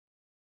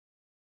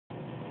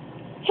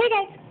Hey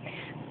guys,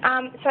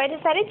 so I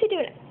decided to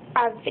do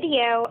a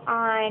video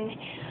on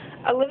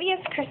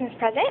Olivia's Christmas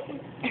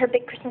present. Her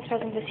big Christmas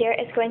present this year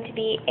is going to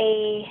be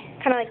a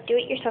kind of like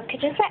do-it-yourself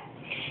kitchen set.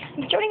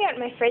 I'm throwing it out in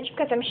my fridge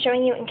because I'm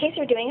showing you, in case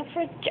you're doing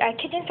a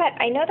kitchen set,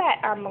 I know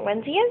that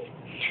Lindsay is.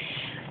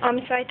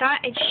 So I thought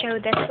I'd show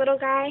this little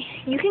guy.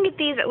 You can get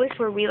these, at least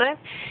where we live,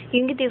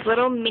 you can get these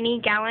little mini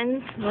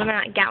gallons, well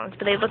they're not gallons,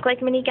 but they look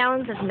like mini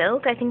gallons of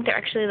milk. I think they're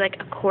actually like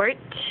a quart.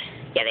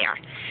 Yeah, they are.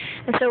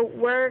 And so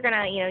we're going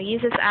to,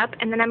 use this up,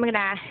 and then I'm going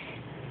to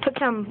put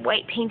some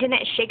white paint in it,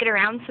 shake it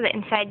around so the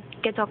inside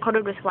gets all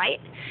coated with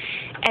white,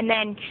 and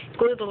then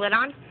glue the lid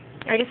on.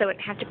 Or I guess I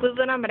wouldn't have to glue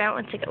the lid on, but I don't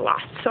want it to get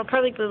lost. So I'll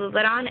probably glue the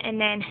lid on,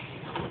 and then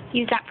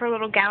use that for a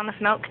little gallon of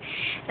milk,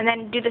 and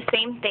then do the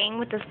same thing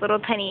with this little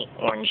tiny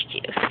orange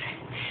juice.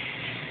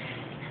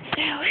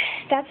 So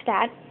that's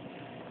that.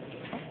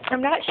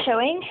 I'm not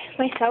showing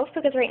myself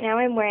because right now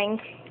I'm wearing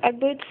Ugg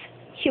boots,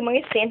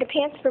 humongous Santa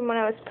pants from when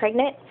I was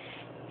pregnant,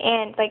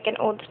 and like an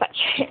old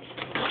sweatshirt.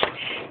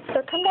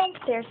 So come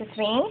downstairs with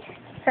me.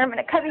 So I'm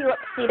going to cover you up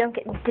so you don't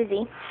get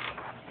dizzy.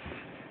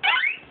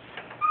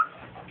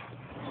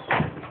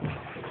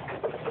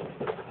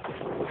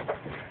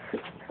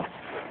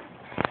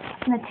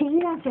 I'm going to take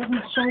you downstairs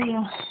and show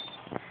you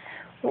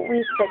what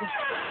we've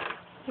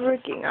been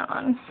working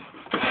on.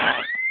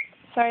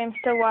 Sorry, I'm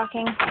still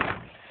walking.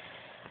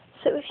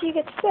 So if you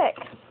get sick,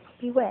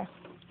 beware.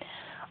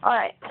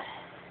 Alright.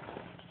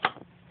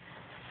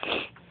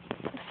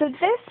 So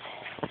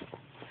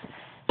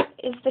this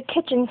is the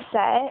kitchen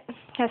set. It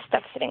has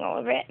stuff sitting all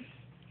over it.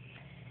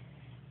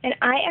 And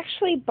I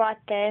actually bought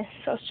this.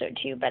 I'll show it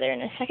to you better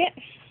in a second.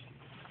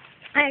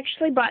 I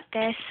actually bought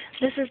this.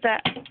 This is the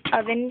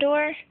oven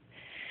door.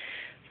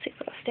 Let's see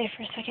if it'll stay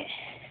for a second.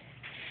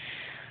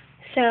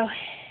 So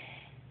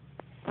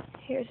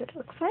here's what it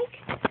looks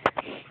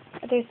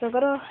like. There's a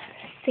little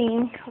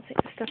sink. I'll take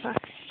this stuff off.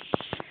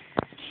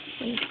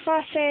 And the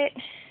faucet.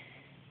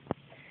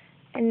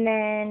 And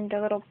then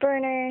the little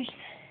burners.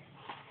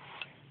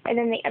 And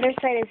then the other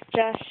side is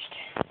just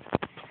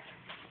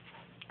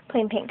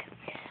plain pink.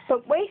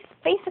 But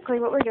basically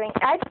what we're doing,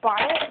 I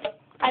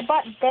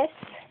bought this,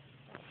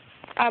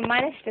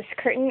 minus this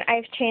curtain.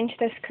 I've changed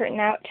this curtain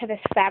out to this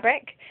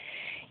fabric.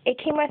 It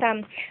came with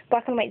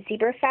black and white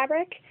zebra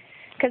fabric,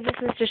 because this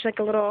is just like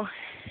a little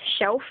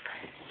shelf.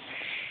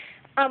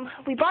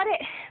 We bought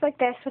it like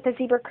this with a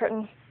zebra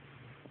curtain.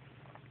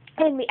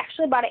 And we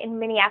actually bought it in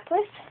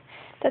Minneapolis.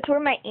 That's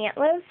where my aunt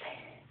lives,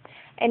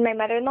 and my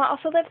mother-in-law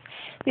also lives.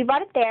 We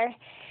bought it there,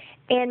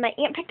 and my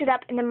aunt picked it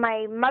up, and then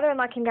my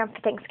mother-in-law came down for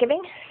Thanksgiving,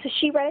 so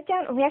she wrote it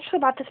down, and we actually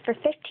bought this for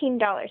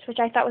 $15, which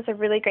I thought was a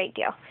really great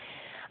deal.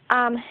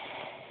 I'll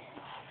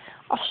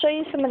show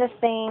you some of the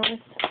things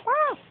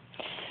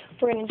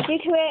we're going to do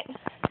to it.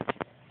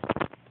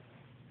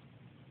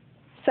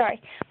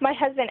 Sorry, my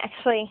husband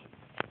actually,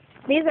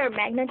 these are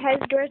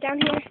magnetized doors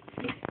down here.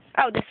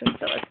 Oh, this one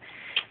still is.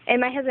 And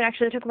my husband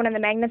actually took one of the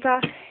magnets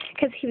off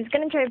because he was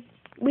going to try.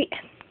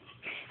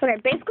 Okay,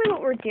 basically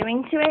what we're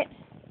doing to it.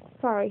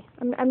 Sorry,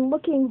 I'm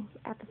looking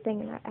at the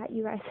thing and not at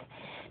you guys.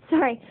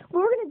 Sorry,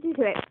 what we're going to do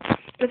to it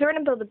is we're going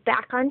to build a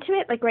back onto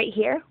it, like right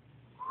here,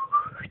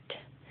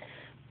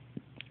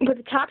 with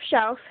the top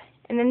shelf,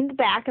 and then the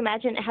back.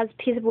 Imagine it has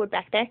a piece of wood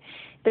back there.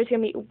 There's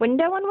going to be a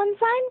window on one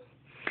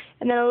side,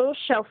 and then a little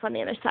shelf on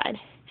the other side.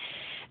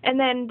 And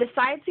then the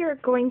sides are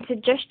going to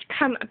just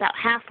come about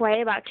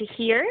halfway, about to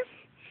here.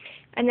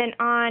 And then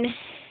on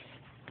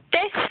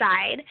this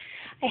side,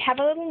 I have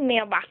a little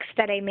mailbox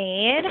that I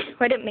made. Well,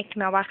 I didn't make the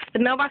mailbox. The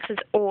mailbox is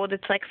old.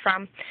 It's like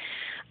from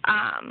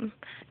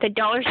the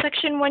dollar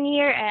section one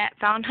year at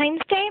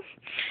Valentine's Day.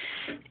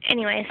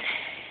 Anyways,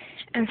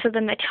 and so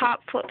then the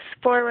top flips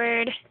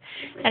forward,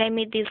 and I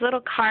made these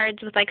little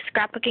cards with like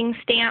scrapbooking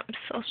stamps.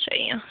 I'll show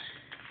you.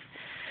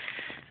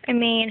 I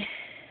made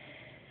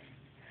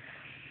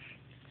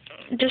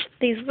just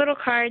these little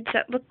cards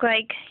that look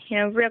like,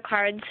 real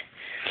cards.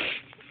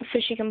 So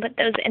she can put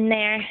those in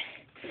there.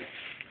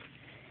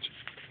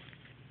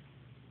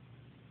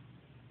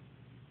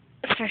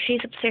 Sorry,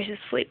 she's upstairs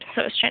asleep,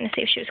 so I was trying to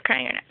see if she was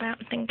crying or not, but I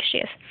don't think she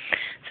is.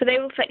 So they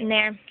will fit in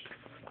there.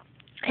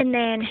 And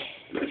then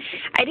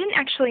I didn't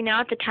actually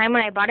know at the time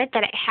when I bought it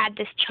that it had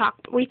this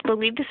we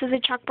believe this is a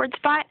chalkboard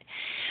spot.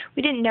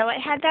 We didn't know it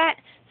had that.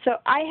 So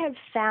I have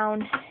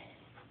found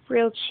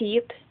real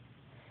cheap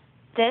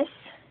this.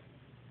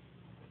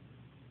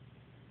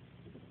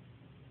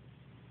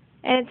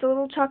 And it's a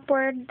little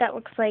chalkboard that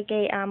looks like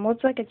a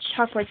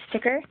chalkboard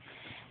sticker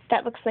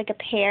that looks like a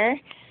pear.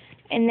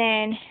 And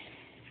then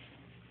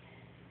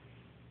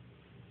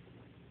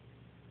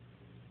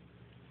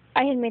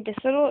I had made this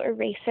little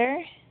eraser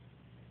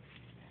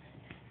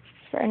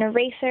for an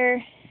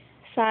eraser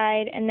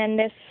side, and then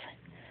this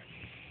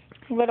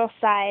little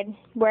side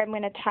where I'm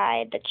going to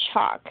tie the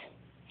chalk.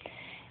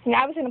 And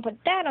I was going to put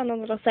that on the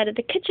little side of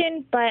the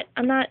kitchen, but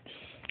I don't know,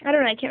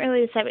 I can't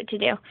really decide what to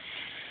do.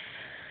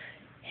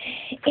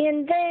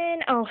 And then,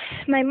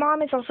 my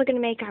mom is also going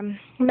to make,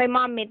 my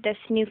mom made this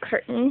new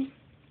curtain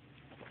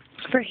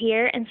for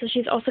here, and so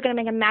she's also going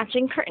to make a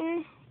matching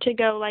curtain to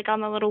go like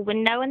on the little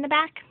window in the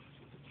back.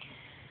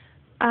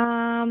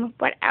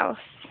 What else?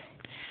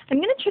 I'm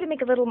going to try to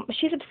make a little,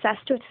 she's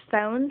obsessed with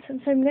phones,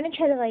 and so I'm going to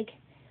try to like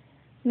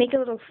make a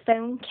little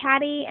phone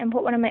caddy and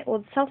put one of my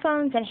old cell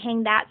phones and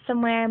hang that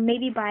somewhere,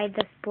 maybe by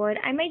this board.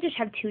 I might just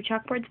have 2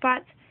 chalkboard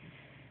spots.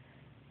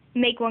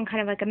 Make one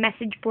kind of like a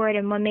message board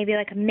and one maybe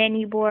like a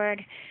menu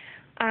board.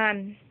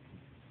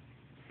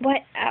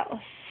 What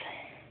else?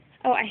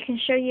 Oh, I can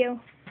show you.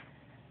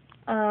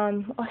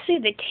 I'll show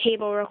you the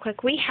table real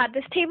quick. We had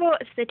this table.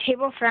 It's the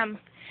table from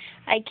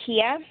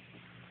IKEA.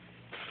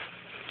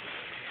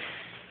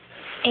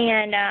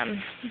 And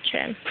I'm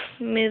trying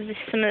to move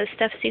some of the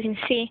stuff so you can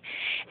see.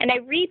 And I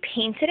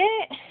repainted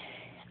it.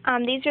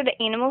 These are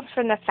the animals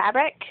from the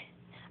fabric.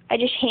 I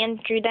just hand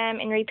drew them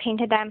and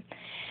repainted them.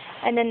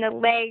 And then the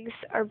legs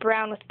are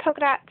brown with polka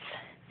dots.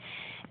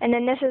 And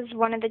then this is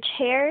one of the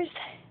chairs.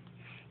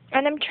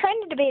 And I'm trying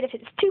to debate if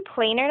it's too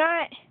plain or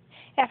not,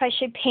 if I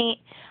should paint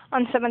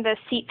on some of the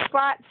seat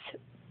squats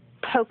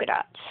polka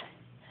dots.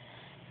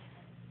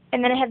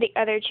 And then I have the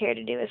other chair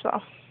to do as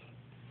well.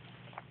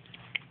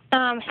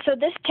 So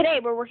today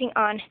we're working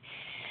on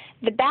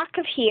the back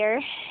of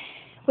here,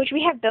 which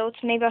we have built.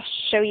 Maybe I'll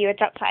show you.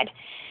 It's outside.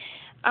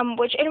 And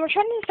we're trying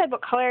to decide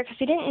what color, because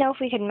we didn't know if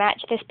we could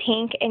match this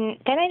pink, and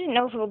then I didn't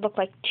know if it would look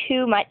like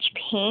too much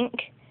pink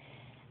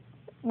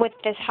with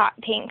this hot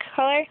pink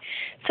color.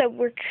 So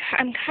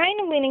I'm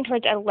kind of leaning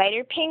towards a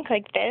lighter pink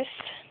like this.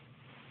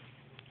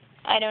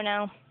 I don't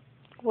know.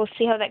 We'll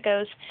see how that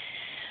goes.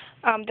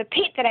 The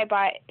paint that I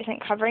bought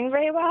isn't covering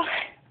very well,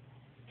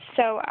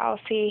 so I'll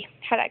see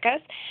how that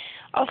goes.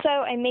 Also,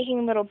 I'm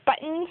making little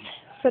buttons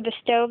for the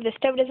stove. The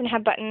stove doesn't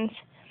have buttons,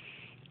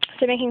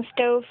 so I'm making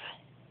stove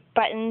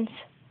buttons.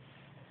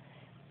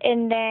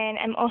 And then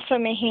I'm also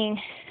making,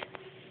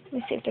 let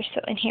me see if they're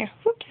still in here.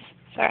 Whoops,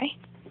 sorry.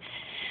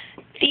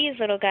 These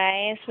little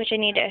guys, which I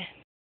need to